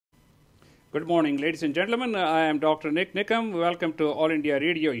Good morning, ladies and gentlemen. I am Dr. Nik Nikam. Welcome to All India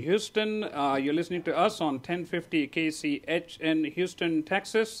Radio Houston. You're listening to us on 1050 KCH in Houston,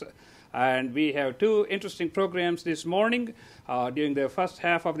 Texas. And we have two interesting programs this morning. During the first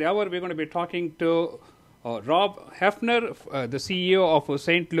half of the hour, we're going to be talking to Rob Heifner, the CEO of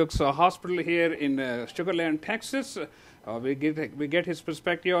St. Luke's Hospital here in Sugar Land, Texas. We get his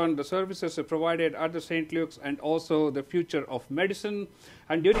perspective on the services provided at the St. Luke's and also the future of medicine.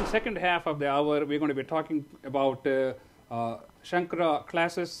 And during second half of the hour, we're going to be talking about Shankara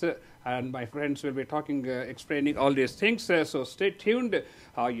classes, and my friends will be talking, explaining all these things. So stay tuned.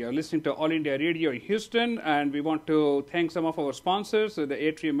 You're listening to All India Radio Houston, and we want to thank some of our sponsors, the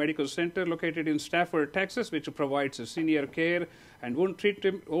Atrium Medical Center located in Stafford, Texas, which provides senior care and wound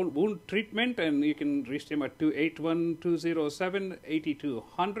treatment, and you can reach them at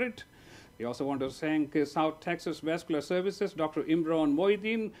 281-207-8200. We also want to thank South Texas Vascular Services, Dr. Imran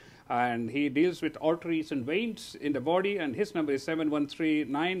Moideen, and he deals with arteries and veins in the body, and his number is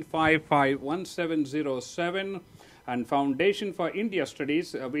 713-955-1707. And Foundation for India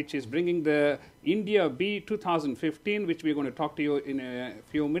Studies, which is bringing the India B 2015, which we're going to talk to you in a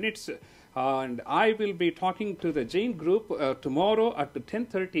few minutes. And I will be talking to the Jain group tomorrow at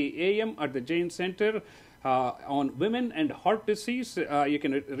 10:30 a.m. at the Jain Center on women and heart disease. You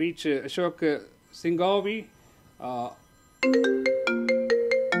can reach Ashok Singhavi.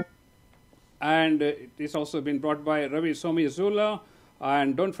 And it is also been brought by Ravi Somizula.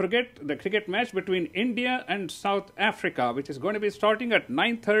 And don't forget the cricket match between India and South Africa, which is going to be starting at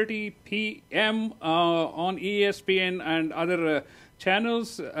 9:30 p.m. On ESPN and other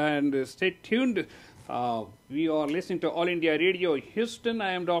channels. And stay tuned. We are listening to All India Radio Houston.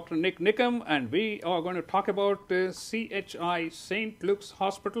 I am Dr. Nik Nikam, and we are going to talk about CHI St. Luke's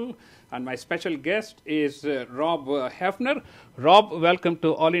Hospital. And my special guest is Rob Heifner. Rob, welcome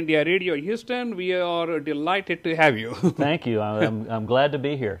to All India Radio Houston. We are delighted to have you. Thank you. I'm glad to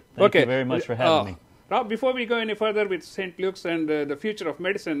be here. Thank you very much for having me. Rob, before we go any further with St. Luke's and the future of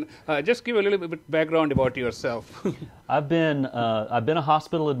medicine, just give a little bit background about yourself. I've been a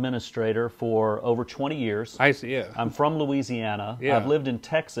hospital administrator for over 20 years. I see. Yeah. I'm from Louisiana. Yeah. I've lived in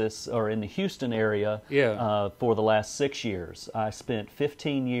Texas or in the Houston area for the last 6 years. I spent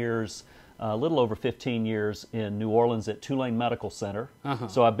 15 years. A little over 15 years in New Orleans at Tulane Medical Center.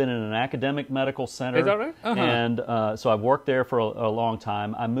 So I've been in an academic medical center. Is that right? And so I've worked there for a long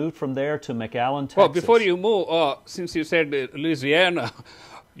time. I moved from there to McAllen, Texas. Well, before you move, since you said Louisiana,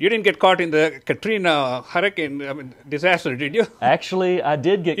 you didn't get caught in the Katrina hurricane disaster, did you? Actually, I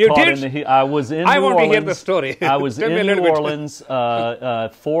did get you caught did? in the. I was in. New Orleans. I want to hear the story. I was Tell in me a New little bit. Orleans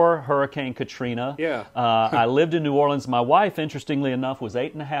for Hurricane Katrina. Yeah. I lived in New Orleans. My wife, interestingly enough, was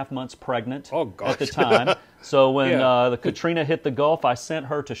 8.5 months pregnant at the time. So when the Katrina hit the Gulf, I sent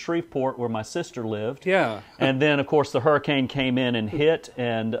her to Shreveport, where my sister lived. Yeah. And then, of course, the hurricane came in and hit,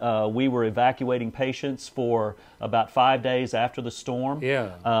 and we were evacuating patients for about 5 days after the storm.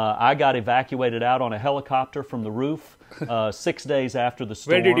 Yeah. I got evacuated out on a helicopter from the roof 6 days after the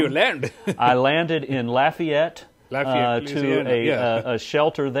storm. Where did you land? I landed in Lafayette. To a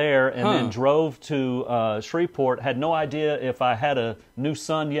shelter there, and then drove to Shreveport. Had no idea if I had a new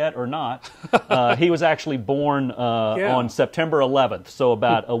son yet or not. He was actually born on September 11th, so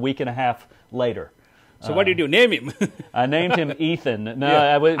about a week and a half later. So what did you name him? I named him Ethan.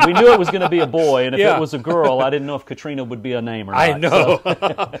 No, we knew it was going to be a boy, and if it was a girl, I didn't know if Katrina would be a name or not. I know.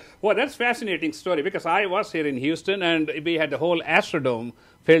 So. Well, that's a fascinating story, because I was here in Houston, and we had the whole Astrodome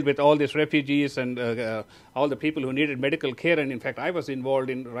filled with all these refugees and all the people who needed medical care. And in fact, I was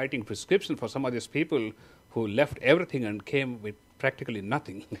involved in writing prescriptions for some of these people who left everything and came with practically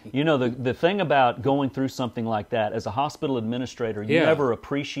nothing. You know, the thing about going through something like that, as a hospital administrator, you never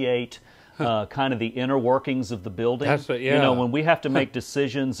appreciate kind of the inner workings of the building. That's right, You know, when we have to make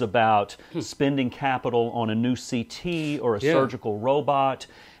decisions about spending capital on a new CT or a surgical robot,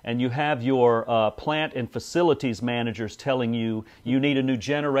 and you have your plant and facilities managers telling you you need a new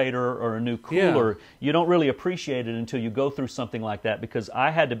generator or a new cooler, you don't really appreciate it until you go through something like that, because I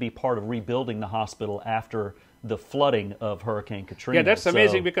had to be part of rebuilding the hospital after the flooding of Hurricane Katrina. Yeah, that's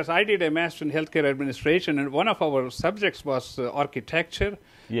amazing, because I did a Master in Healthcare Administration, and one of our subjects was architecture.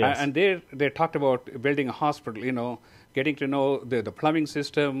 Yes. And they talked about building a hospital, you know, getting to know the plumbing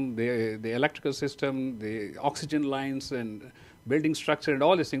system, the electrical system, the oxygen lines, and building structure, and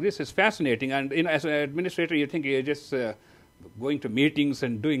all these things. This is fascinating. And as an administrator, you think you're just going to meetings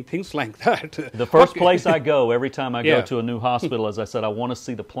and doing things like that. The first place I go, every time I go to a new hospital, as I said, I want to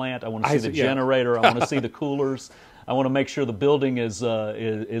see the plant, I want to see the generator, I want to see the coolers. I want to make sure the building is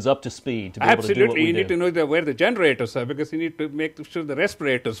up to speed to be able to do what Absolutely, we you do. need to know where the generators are because you need to make sure the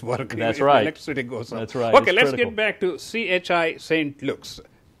respirators work. That's if right. The electricity goes up. That's right. Okay, It's let's critical. get back to CHI St. Luke's.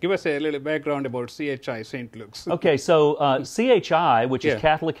 Give us a little background about CHI St. Luke's. Okay, so CHI, which is Yeah.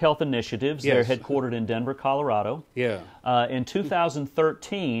 Catholic Health Initiatives, Yes. they're headquartered in Denver, Colorado. Yeah. In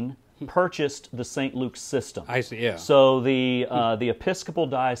 2013, purchased the St. Luke's system. I see, yeah. So the Episcopal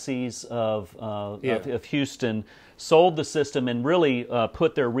Diocese of Houston sold the system and really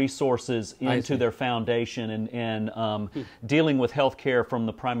put their resources into their foundation and dealing with healthcare from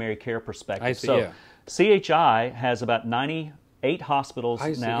the primary care perspective. I see, so yeah. CHI has about 98 hospitals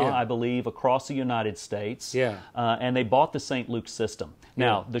I see, now, yeah. I believe, across the United States. Yeah. And they bought the St. Luke's system.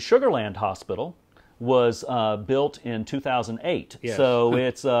 Now, the Sugarland Hospital was built in 2008. Yes. So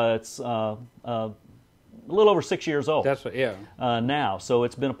it's a little over 6 years old. That's right, yeah. Now. So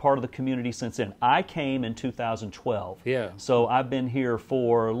it's been a part of the community since then. I came in 2012. Yeah. So I've been here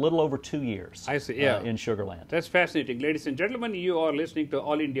for a little over 2 years. I see, yeah. In Sugarland. That's fascinating. Ladies and gentlemen, you are listening to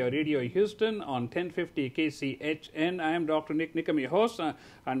All India Radio Houston on 1050 KCHN. I am Dr. Nik Nikam, your host,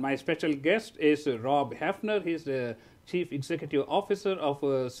 and my special guest is Rob Heifner. He's the Chief Executive Officer of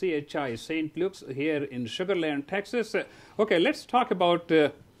CHI St. Luke's here in Sugarland, Texas. Okay, let's talk about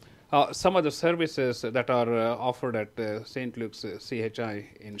some of the services that are offered at St. Luke's CHI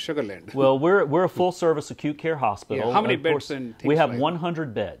in Sugarland. Well, we're a full-service acute care hospital. Yeah. How many Of beds course, and things we have like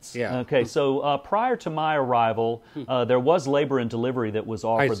 100 beds. Yeah. Okay, so prior to my arrival, there was labor and delivery that was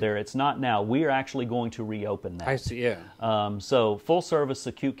offered see. there. It's not now. We are actually going to reopen that. I see, yeah. So full-service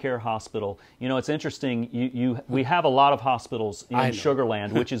acute care hospital. You know, it's interesting. We have a lot of hospitals in I know.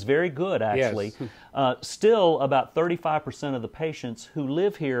 Sugarland, which is very good, actually. Yes. Still, about 35% of the patients who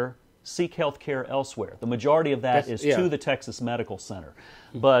live here seek health care elsewhere. The majority of that is to the Texas Medical Center.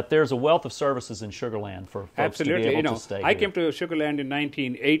 But there's a wealth of services in Sugarland for folks Absolutely. to be able You know, to stay I here. came to Sugarland in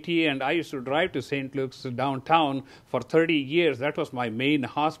 1980, and I used to drive to St. Luke's downtown for 30 years. That was my main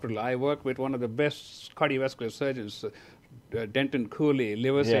hospital. I worked with one of the best cardiovascular surgeons, Denton Cooley,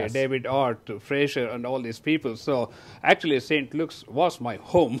 Livesey, Yes. David Art, Fraser, and all these people. So actually, St. Luke's was my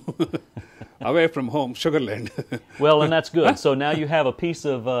home, away from home, Sugarland. Well, and that's good. So now you have a piece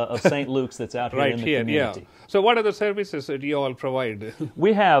of St. Luke's that's out here Right in the here, community. yeah. So what other services do you all provide?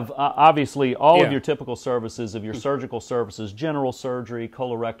 We have, obviously, all Yeah. of your typical services, of your surgical services, general surgery,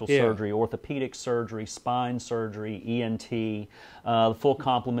 colorectal Yeah. surgery, orthopedic surgery, spine surgery, ENT, the full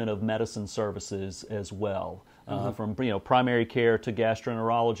complement of medicine services as well, from primary care to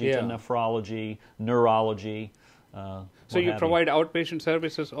gastroenterology Yeah. to nephrology, neurology. So you provide outpatient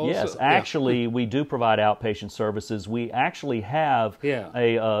services also? Yes, Yeah. actually, we do provide outpatient services. We actually have Yeah.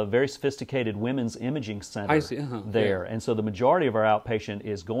 a very sophisticated women's imaging center I see, there. And so the majority of our outpatient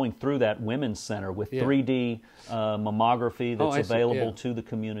is going through that women's center with 3D mammography that's I see, available yeah. to the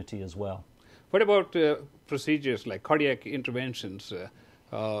community as well. What about procedures like cardiac interventions? Do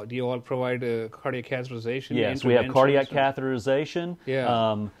you all provide cardiac catheterization? Yes, we have cardiac interventions? catheterization.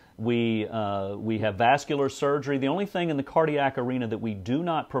 Yeah. We have vascular surgery. The only thing in the cardiac arena that we do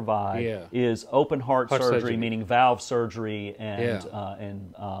not provide is open heart surgery, meaning valve surgery and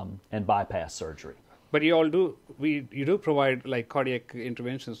bypass surgery. But you all do. You do provide like cardiac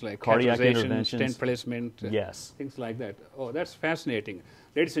interventions, like Cardiac catheterization, interventions. stent placement, Yes. things like that. Oh, that's fascinating.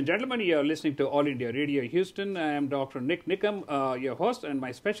 Ladies and gentlemen, you are listening to All India Radio Houston. I am Dr. Nik Nikam, your host, and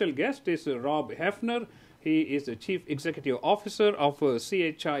my special guest is Rob Heifner. He is the Chief Executive Officer of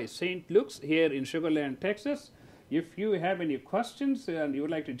CHI St. Luke's here in Sugarland, Texas. If you have any questions and you would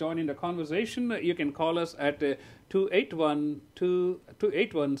like to join in the conversation, you can call us at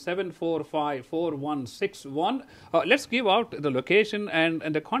 281-745-4161. Let's give out the location and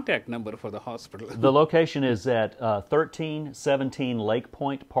the contact number for the hospital. The location is at 1317 Lake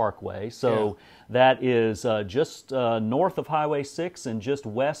Point Parkway. So that is just north of Highway 6 and just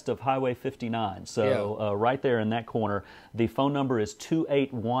west of Highway 59. So right there in that corner. The phone number is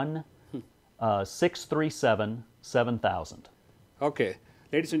 281-637-7000. Okay.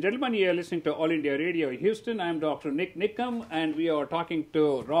 Ladies and gentlemen, you are listening to All India Radio Houston. I am Dr. Nik Nikam, and we are talking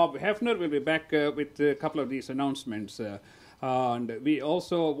to Rob Heifner. We'll be back with a couple of these announcements. And we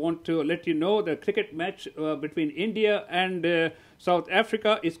also want to let you know the cricket match between India and South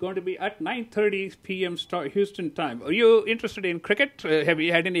Africa is going to be at 9:30 p.m. Houston time. Are you interested in cricket? Have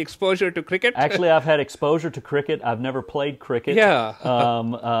you had any exposure to cricket? Actually, I've had exposure to cricket. I've never played cricket. Yeah.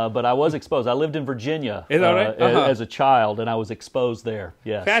 But I was exposed. I lived in Virginia Is that right? as a child, and I was exposed there.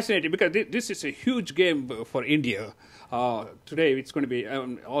 Yes. Fascinating, because this is a huge game for India. today it's going to be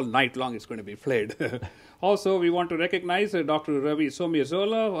all night long. It's going to be played. Also, we want to recognize Dr. Ravi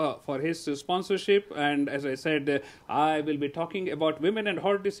Somiazola for his sponsorship. And as I said, I will be talking about women and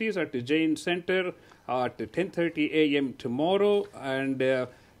heart disease at the Jain Center at 10:30 a.m. tomorrow. And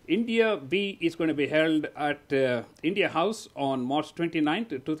India B is going to be held at India House on March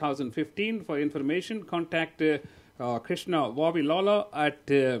 29th, 2015. For information, contact Krishna Vavilala at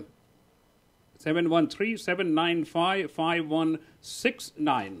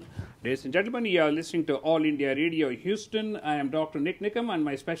 713-795-5169. Ladies and gentlemen, you are listening to All India Radio Houston. I am Dr. Nik Nikam, and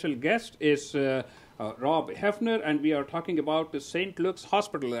my special guest is Rob Heifner, and we are talking about the St. Luke's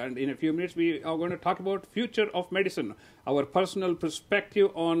Hospital. And in a few minutes, we are going to talk about future of medicine, our personal perspective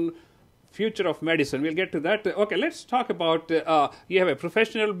on future of medicine. We'll get to that. Okay, let's talk about, you have a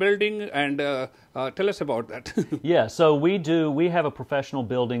professional building, and tell us about that. Yeah, so we have a professional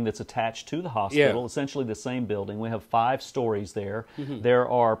building that's attached to the hospital, essentially the same building. We have 5 stories there. There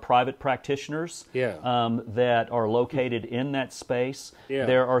are private practitioners that are located in that space.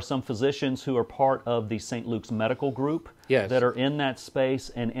 There are some physicians who are part of the St. Luke's Medical Group that are in that space,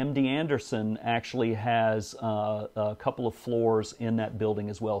 and MD Anderson actually has a couple of floors in that building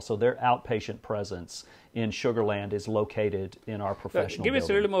as well. So their outpatient presence in Sugar Land is located in our professional building. Give us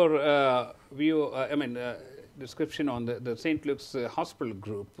a little more description on the St. Luke's Hospital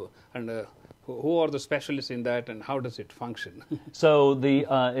Group, and who are the specialists in that, and how does it function? So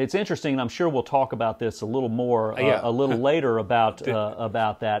it's interesting, and I'm sure we'll talk about this a little more a little later about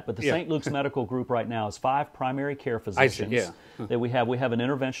that. But the St. Luke's Medical Group right now is 5 primary care physicians that we have. We have an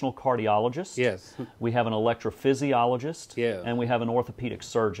interventional cardiologist. We have an electrophysiologist. And we have an orthopedic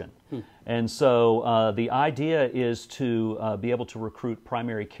surgeon. And so the idea is to be able to recruit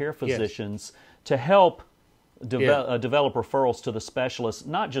primary care physicians to help develop referrals to the specialists,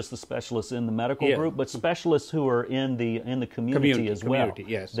 not just the specialists in the medical group, but specialists who are in the community as well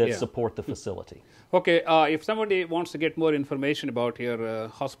that support the facility. Okay, if somebody wants to get more information about your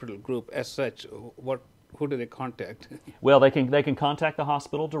hospital group as such, who do they contact? Well, they can contact the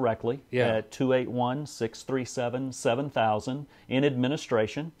hospital directly at 281-637-7000 in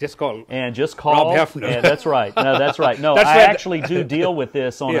administration. Just call. And just call. Rob Heifner. That's right. No, that's right. No, I actually do deal with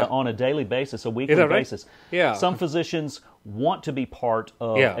this on a daily basis, a weekly basis. Some physicians want to be part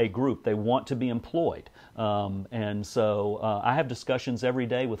of a group. They want to be employed. And so I have discussions every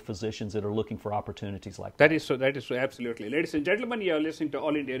day with physicians that are looking for opportunities like that. That is so, absolutely. Ladies and gentlemen, you are listening to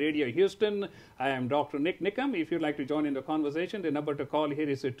All India Radio Houston. I am Dr. Nik Nikam. If you'd like to join in the conversation, the number to call here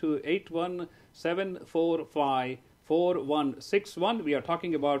is 281-745-4161. We are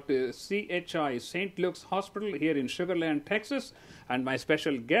talking about CHI St. Luke's Hospital here in Sugar Land, Texas. And my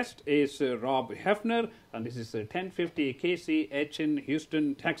special guest is Rob Heifner, and this is 1050 KCHN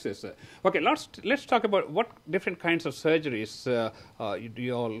Houston, Texas. Okay, let's talk about what different kinds of surgeries do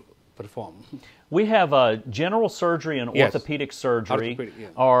you all perform. We have general surgery and orthopedic surgery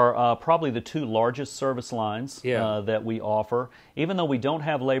are probably the 2 largest service lines that we offer. Even though we don't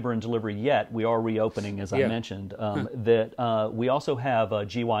have labor and delivery yet, we are reopening, as I mentioned. That we also have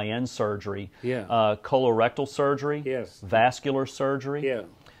GYN surgery, colorectal surgery, vascular surgery.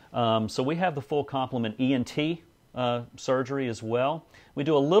 So we have the full complement. ENT surgery as well. We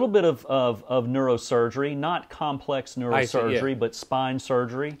do a little bit of neurosurgery, not complex neurosurgery, but spine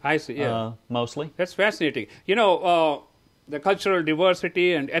surgery. I see, mostly. That's fascinating. You know, the cultural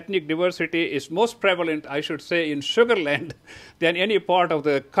diversity and ethnic diversity is most prevalent, I should say, in Sugar Land than any part of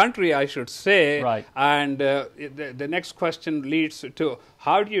the country, I should say. Right. And the next question leads to,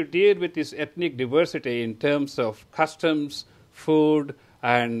 how do you deal with this ethnic diversity in terms of customs, food,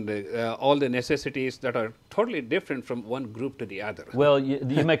 and all the necessities that are totally different from one group to the other? Well,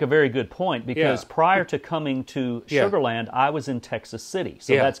 you make a very good point, because prior to coming to Sugar Land, I was in Texas City.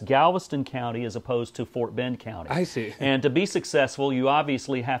 So that's Galveston County as opposed to Fort Bend County. I see. And to be successful, you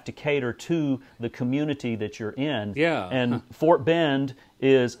obviously have to cater to the community that you're in. And Fort Bend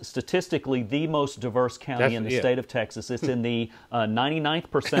is statistically the most diverse county in the state of Texas. It's in the 99th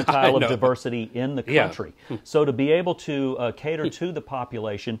percentile of diversity in the country. So to be able to cater to the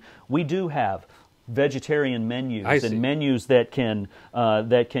population, we do have vegetarian menus and menus that can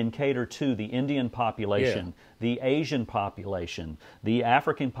cater to the Indian population, the Asian population, the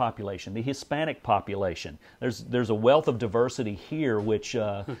African population, the Hispanic population. There's a wealth of diversity here, which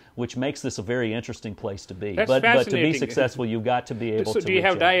makes this a very interesting place to be. But to be successful, you've got to be able to. So do you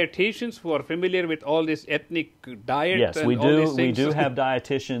have dietitians who are familiar with all this ethnic diet? Yes, and we all do. these things? We do have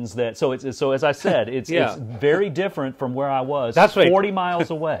dietitians that. So as I said, it's very different from where I was. 40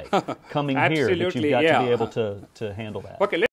 miles away, coming here. That you've got to be able to handle that. Okay.